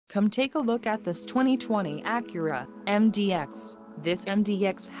Come take a look at this 2020 Acura MDX. This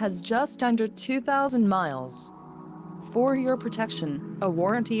MDX has just under 2,000 miles. For your protection, a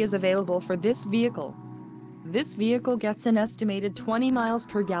warranty is available for this vehicle. This vehicle gets an estimated 20 miles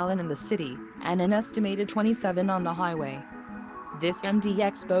per gallon in the city, and an estimated 27 on the highway. This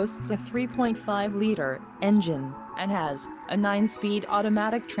MDX boasts a 3.5-liter engine, and has a 9-speed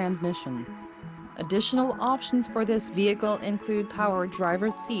automatic transmission. Additional options for this vehicle include power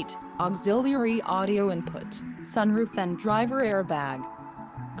driver's seat, auxiliary audio input, sunroof and driver airbag.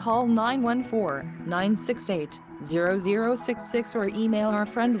 Call 914-968-0066 or email our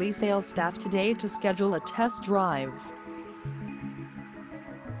friendly sales staff today to schedule a test drive.